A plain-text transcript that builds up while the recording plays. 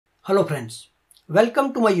Hello friends,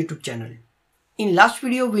 welcome to my YouTube channel. In last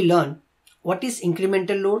video we learned what is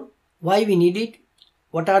incremental load, why we need it,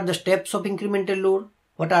 what are the steps of incremental load,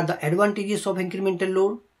 what are the advantages of incremental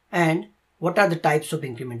load, and what are the types of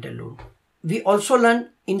incremental load. We also learned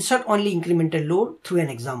insert only incremental load through an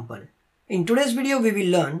example. In today's video we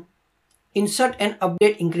will learn insert and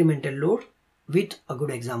update incremental load with a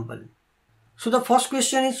good example. So the first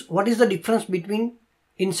question is, what is the difference between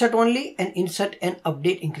insert only and insert and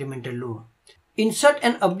update incremental load? Insert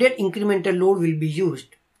and update incremental load will be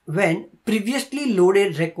used when previously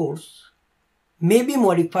loaded records may be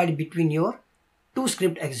modified between your two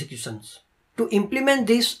script executions. To implement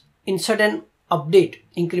this insert and update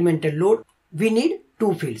incremental load, we need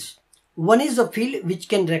two fields. One is a field which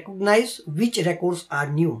can recognize which records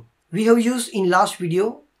are new. We have used in last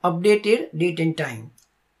video updated date and time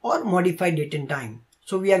or modified date and time.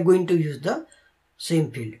 So we are going to use the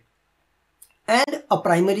same field. And a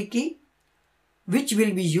primary key which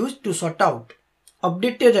will be used to sort out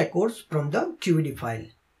updated records from the QED file.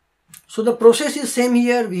 So the process is same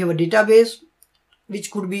here. We have a database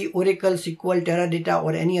which could be Oracle, SQL, Teradata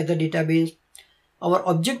or any other database. Our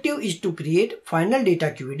objective is to create final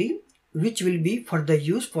data QED which will be further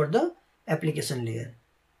used for the application layer.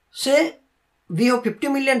 Say we have 50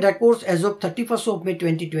 million records as of 31st of May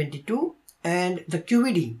 2022 and the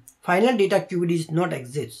QED, final data QED is not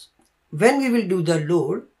exists. When we will do the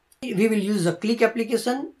load, we will use the Qlik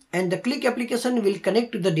application and the Qlik application will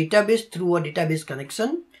connect to the database through a database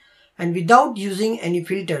connection and without using any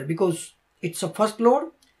filter because it's a first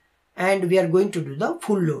load and we are going to do the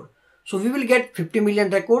full load. So we will get 50 million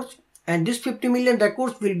records and this 50 million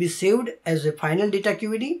records will be saved as a final data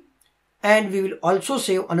QED and we will also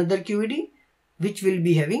save another QED which will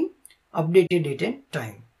be having updated date and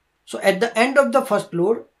time. So at the end of the first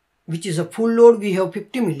load, which is a full load, we have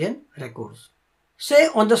 50 million records. Say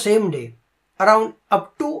on the same day, around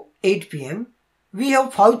up to 8 PM, we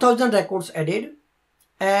have 5,000 records added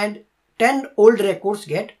and 10 old records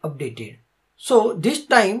get updated. So this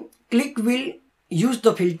time Qlik will use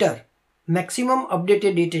the filter maximum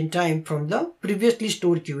updated date and time from the previously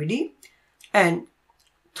stored QED and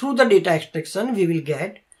through the data extraction we will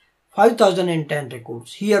get 5010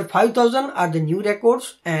 records. Here 5000 are the new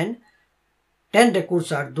records and 10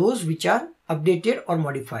 records are those which are updated or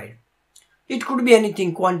modified. It could be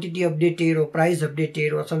anything, quantity updated or price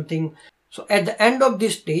updated or something. So at the end of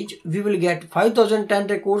this stage, we will get 5010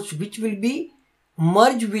 records which will be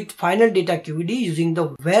merged with final data QED using the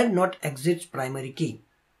where not exists primary key.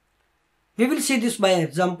 We will see this by an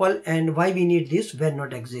example and why we need this where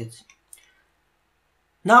not exists.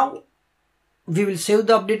 Now we will save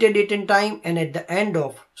the updated date and time and at the end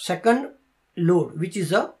of second load, which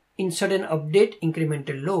is a insert and update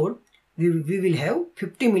incremental load, we will have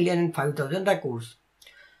 50 million and 5,000 records.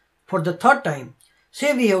 For the third time,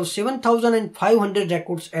 say we have 7,500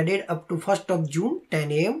 records added up to 1st of June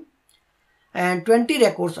 10 AM and 20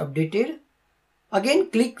 records updated.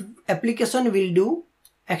 Again Qlik application will do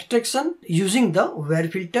extraction using the where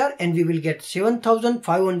filter and we will get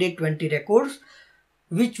 7,520 records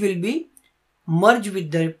which will be merged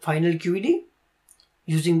with the final QED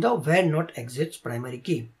using the where not exists primary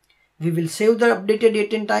key. We will save the updated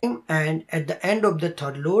date and time and at the end of the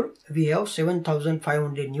third load we have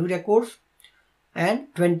 7,500 new records and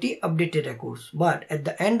 20 updated records. But at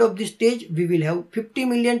the end of this stage we will have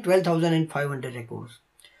 50,012,500 records.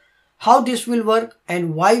 How this will work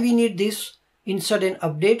and why we need this insert and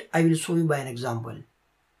update, I will show you by an example.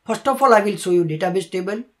 First of all, I will show you database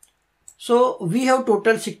table. So we have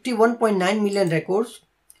total 61.9 million records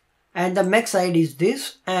and the max ID is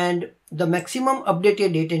this and the maximum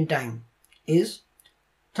updated date and time is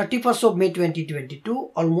 31st of May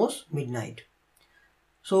 2022, almost midnight.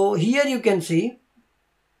 So here you can see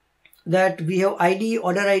that we have ID,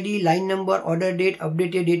 order ID, line number, order date,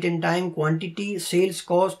 updated date and time, quantity, sales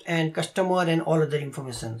cost and customer and all other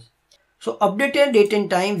information. So updated date and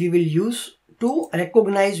time we will use to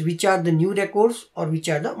recognize which are the new records or which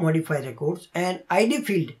are the modified records and ID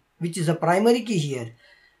field which is a primary key here.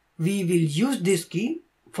 We will use this key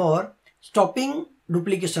for stopping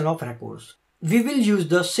duplication of records. We will use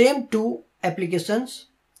the same two applications.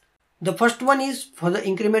 The first one is for the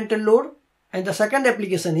incremental load and the second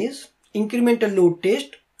application is incremental load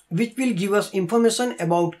test which will give us information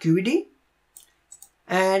about QED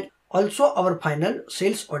and also our final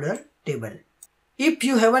sales order table. If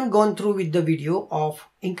you haven't gone through with the video of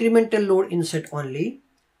incremental load insert only,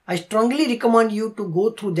 I strongly recommend you to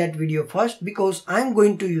go through that video first because I am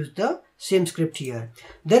going to use the same script here.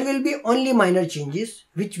 There will be only minor changes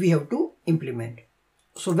which we have to implement.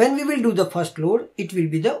 So when we will do the first load, it will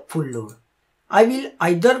be the full load. I will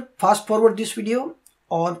either fast forward this video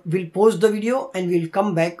or will pause the video and we'll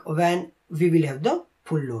come back when we will have the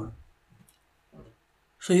full load.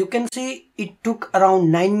 So you can see it took around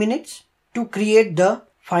 9 minutes to create the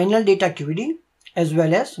final data QED as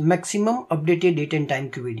well as maximum updated date and time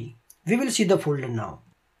QED. We will see the folder now.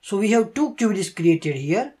 So we have two QEDs created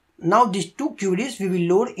here. Now these two QEDs we will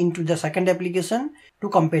load into the second application to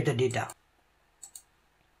compare the data.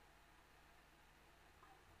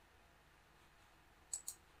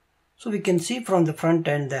 So we can see from the front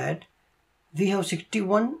end that we have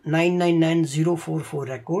 61,999,044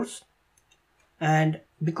 records, and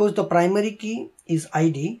because the primary key is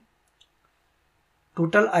ID,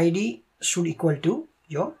 total ID should equal to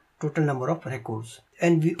your total number of records.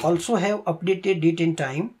 And we also have updated date and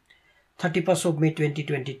time 31st of May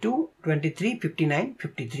 2022, 23, 59,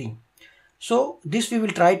 53. So this we will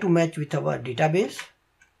try to match with our database.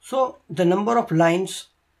 So the number of lines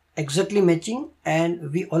exactly matching,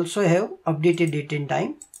 and we also have updated date and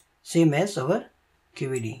time same as our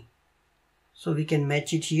QED. So we can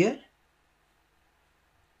match it here.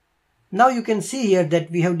 Now you can see here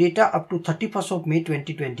that we have data up to 31st of May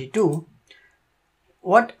 2022.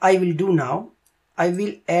 What I will do now, I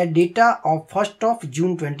will add data of 1st of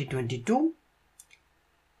June 2022.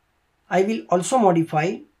 I will also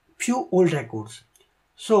modify few old records.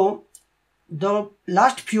 So the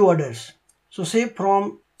last few orders, so say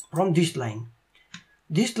from this line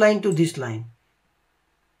to this line,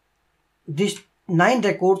 these 9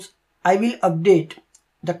 records, I will update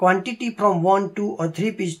the quantity from 1, 2 or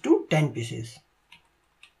 3 pieces to 10 pieces.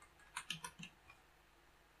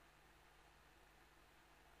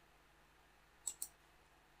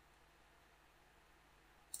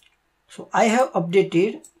 So I have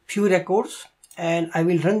updated few records and I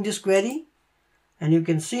will run this query, and you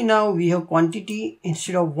can see now we have quantity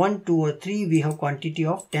instead of 1, 2 or 3, we have quantity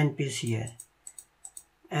of 10 pieces here,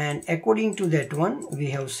 and according to that one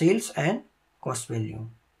we have sales and cost value.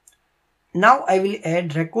 Now I will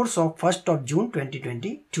add records of 1st of June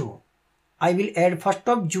 2022. I will add 1st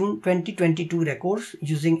of June 2022 records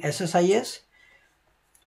using SSIS.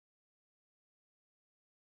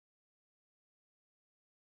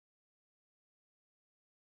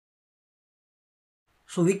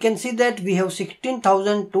 So we can see that we have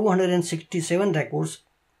 16,267 records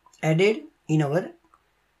added in our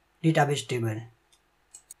database table.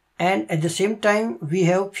 And at the same time we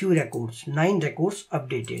have few records, 9 records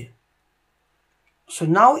updated. So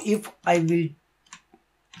now if I will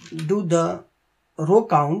do the row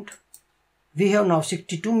count, we have now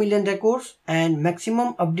 62 million records and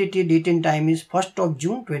maximum updated date and time is 1st of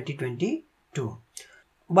June 2022.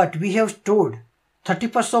 But we have stored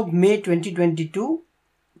 31st of May 2022,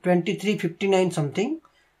 23:59 something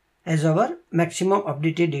as our maximum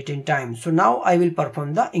updated date and time. So now I will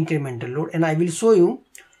perform the incremental load and I will show you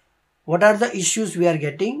what are the issues we are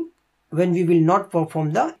getting when we will not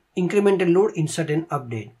perform the incremental load insert and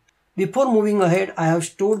update. Before moving ahead, I have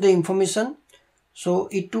stored the information. So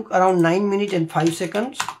it took around 9 minutes and 5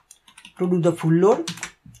 seconds to do the full load.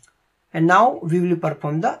 And now we will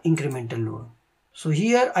perform the incremental load. So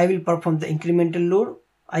here I will perform the incremental load.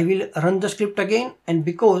 I will run the script again, and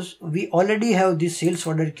because we already have this sales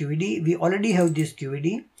order QED, we already have this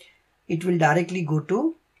QED, it will directly go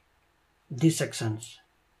to these sections.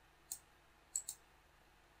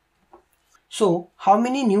 So how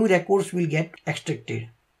many new records will get extracted?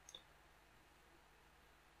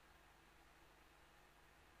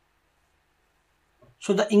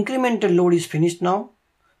 So the incremental load is finished now.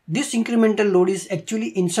 This incremental load is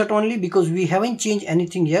actually insert only because we haven't changed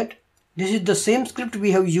anything yet. This is the same script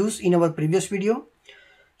we have used in our previous video.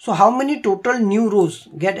 So how many total new rows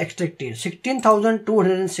get extracted?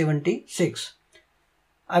 16,276.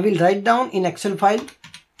 I will write down in Excel file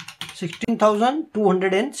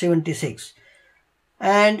 16,276.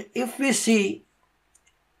 And if we see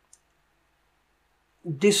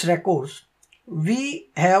these records, we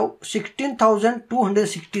have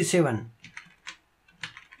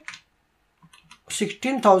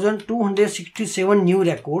 16,267 new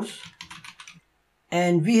records,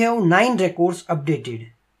 and we have 9 records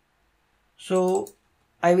updated. So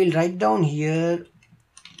I will write down here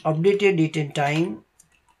updated date and time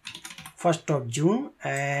 1st of June,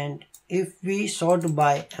 and if we sort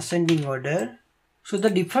by ascending order, so the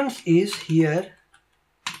difference is here,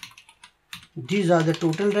 these are the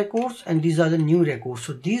total records and these are the new records.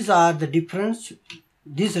 So these are the difference.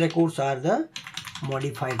 These records are the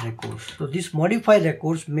modified records. So this modified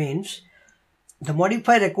records means the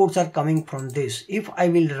modified records are coming from this. If I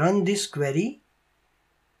will run this query,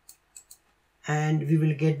 and we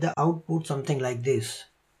will get the output something like this.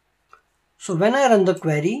 So when I run the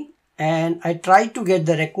query and I try to get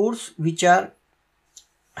the records which are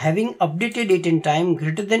having updated date and time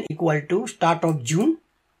greater than equal to start of June,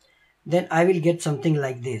 then I will get something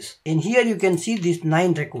like this. And here you can see these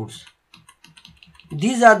 9 records.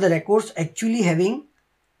 These are the records actually having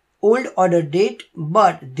old order date,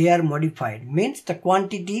 but they are modified, means the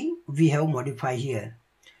quantity we have modified here.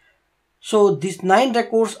 So these 9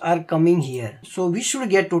 records are coming here. So we should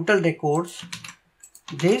get total records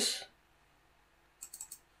this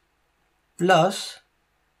plus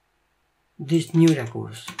these new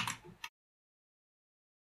records.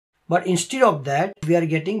 But instead of that, we are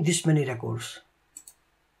getting this many records.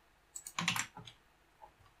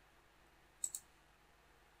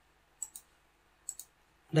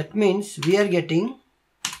 That means we are getting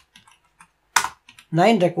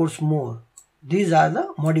 9 records more. These are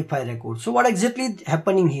the modified records. So what exactly is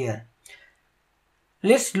happening here?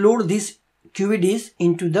 Let's load these QVDs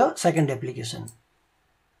into the second application.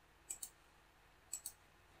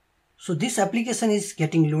 So this application is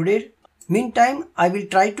getting loaded. Meantime, I will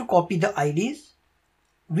try to copy the IDs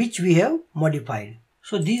which we have modified.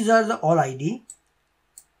 So these are the all ID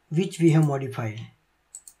which we have modified.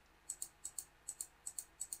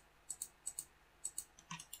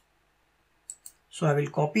 So I will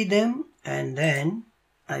copy them and then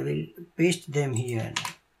I will paste them here.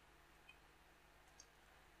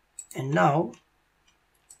 And now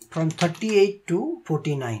from 38 to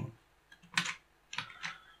 49.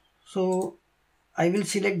 So I will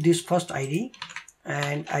select this first ID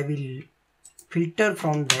and I will filter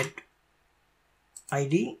from that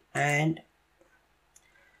ID and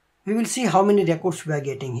we will see how many records we are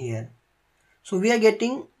getting here. So we are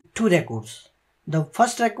getting 2 records. The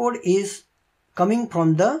first record is coming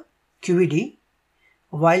from the QVD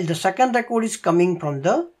while the second record is coming from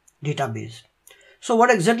the database. So what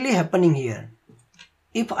exactly happening here?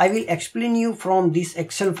 If I will explain you from this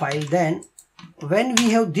Excel file, then when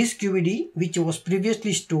we have this QVD which was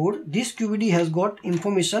previously stored, this QVD has got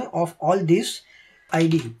information of all this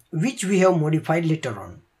ID which we have modified later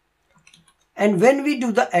on. And when we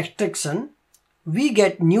do the extraction, we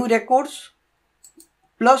get new records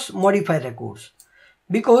plus modified records,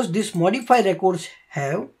 because these modified records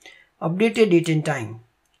have updated date and time.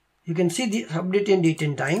 You can see the updated date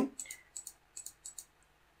and time.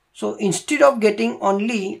 So instead of getting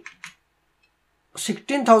only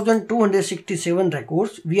 16,267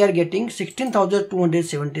 records, we are getting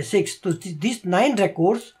 16,276. So these 9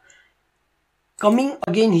 records coming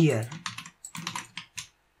again here.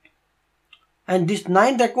 And these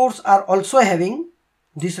 9 records are also having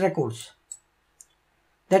these records.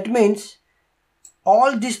 That means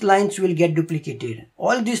all these lines will get duplicated.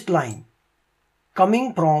 All this line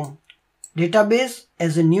coming from database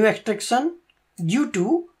as a new extraction due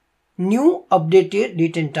to new updated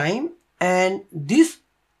date and time, and these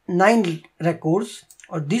 9 records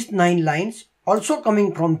or these 9 lines also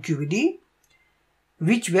coming from QVD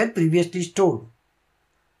which were previously stored.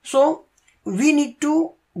 So we need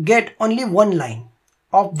to get only one line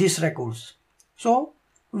of these records. So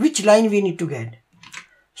which line we need to get?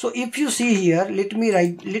 So if you see here, let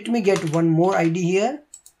me get one more ID here.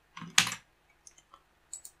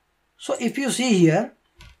 So if you see here,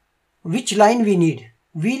 which line we need?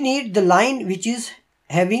 We need the line which is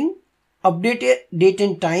having updated date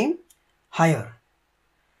and time higher.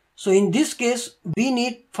 So in this case, we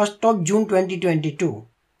need 1st of June 2022.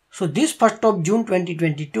 So this 1st of June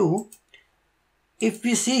 2022, if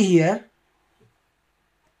we see here,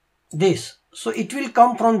 this, so it will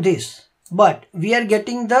come from this. But we are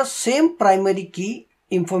getting the same primary key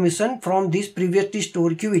information from this previously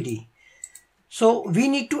stored QVD. So we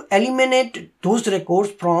need to eliminate those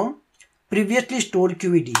records from previously stored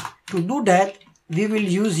QVD. To do that, we will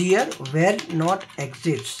use here where not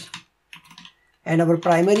exists. And our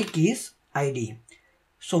primary key is ID.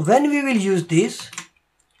 So when we will use this,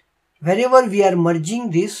 wherever we are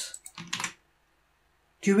merging this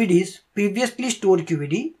QVDs, previously stored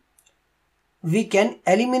QVD, we can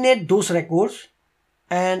eliminate those records,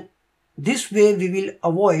 and this way we will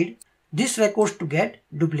avoid these records to get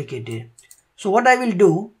duplicated. So what I will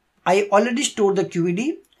do, I already stored the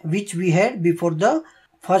QVD which we had before the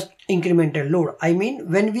first incremental load. I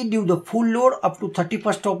mean when we do the full load up to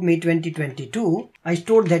 31st of May 2022, I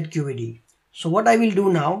stored that QVD. So what I will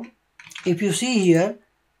do now, if you see here,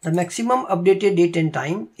 the maximum updated date and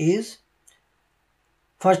time is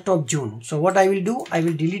 1st of June. So what I will do, I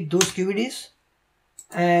will delete those QVDs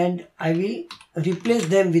and I will replace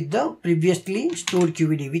them with the previously stored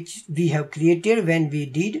QVD which we have created when we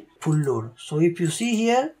did full load. So if you see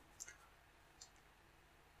here,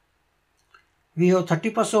 we have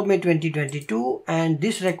 31st of May 2022 and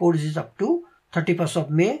this record is up to 31st of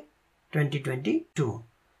May 2022.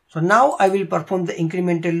 So now I will perform the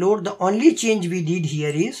incremental load. The only change we did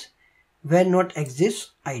here is where not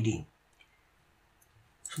exists ID.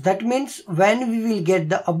 So that means when we will get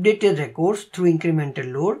the updated records through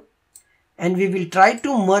incremental load, and we will try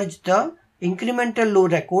to merge the incremental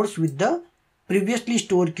load records with the previously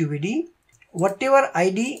stored QVD, whatever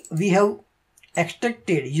ID we have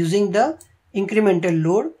extracted using the incremental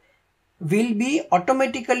load will be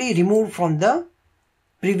automatically removed from the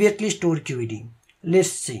previously stored QVD.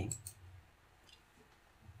 Let's see.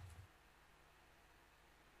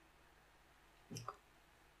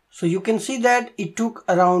 So you can see that it took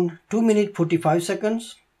around 2 minutes 45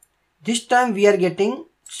 seconds. This time we are getting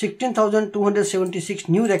 16,276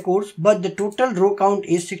 new records, but the total row count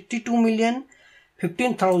is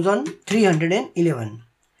 62,015,311.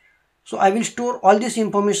 So I will store all this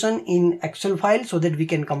information in Excel file so that we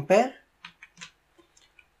can compare.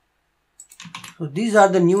 So these are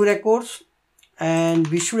the new records, and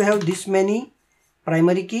we should have this many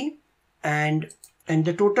primary key, and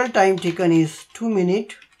the total time taken is 2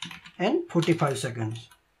 minutes and 45 seconds.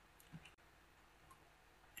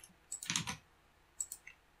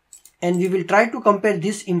 And we will try to compare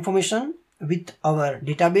this information with our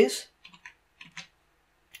database.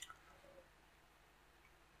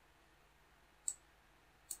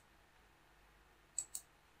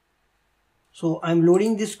 So I'm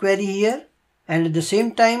loading this query here, and at the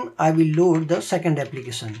same time I will load the second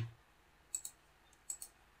application.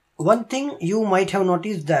 One thing you might have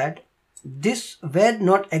noticed that this where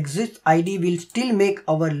not exists ID will still make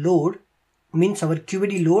our load, means our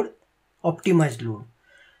QVD load, optimized load.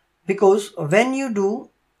 Because when you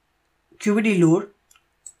do QVD load,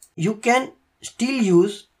 you can still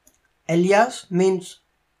use alias, means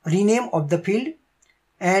rename of the field,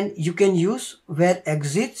 and you can use where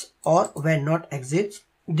exists or where not exists.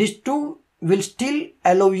 These two will still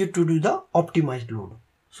allow you to do the optimized load.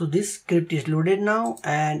 So this script is loaded now,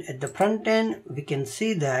 and at the front end we can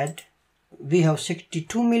see that we have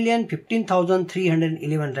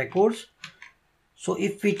 62,015,311 records. So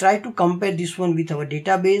if we try to compare this one with our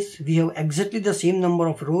database, we have exactly the same number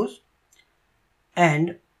of rows,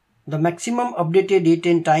 and the maximum updated date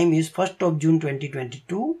and time is 1st of June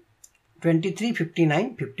 2022,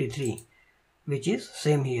 23:59:53, which is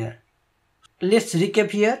same here. Let's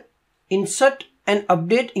recap here. Insert and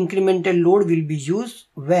update incremental load will be used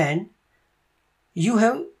when you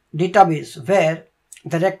have database where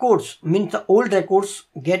the records, means the old records,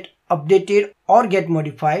 get updated or get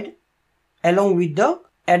modified along with the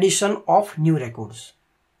addition of new records.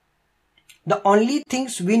 The only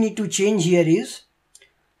things we need to change here is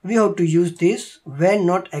we have to use this where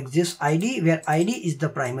not exists ID, where ID is the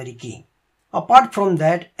primary key. Apart from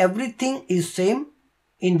that, everything is same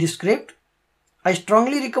in this script. I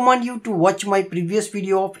strongly recommend you to watch my previous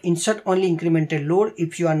video of insert only incremental load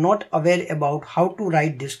if you are not aware about how to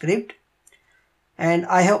write this script. And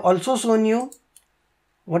I have also shown you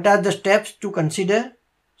what are the steps to consider.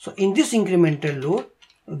 So in this incremental load,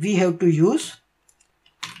 we have to use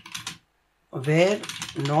where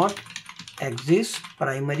not exists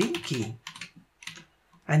primary key,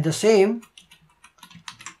 and the same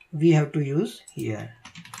we have to use here.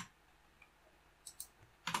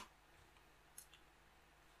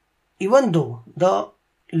 Even though the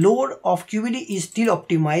load of QVD is still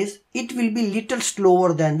optimized, it will be little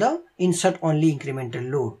slower than the insert only incremental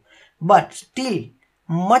load, but still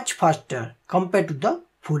much faster compared to the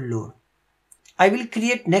full load. I will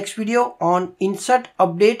create next video on insert,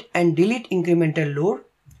 update and delete incremental load.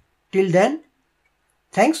 Till then,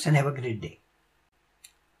 thanks and have a great day.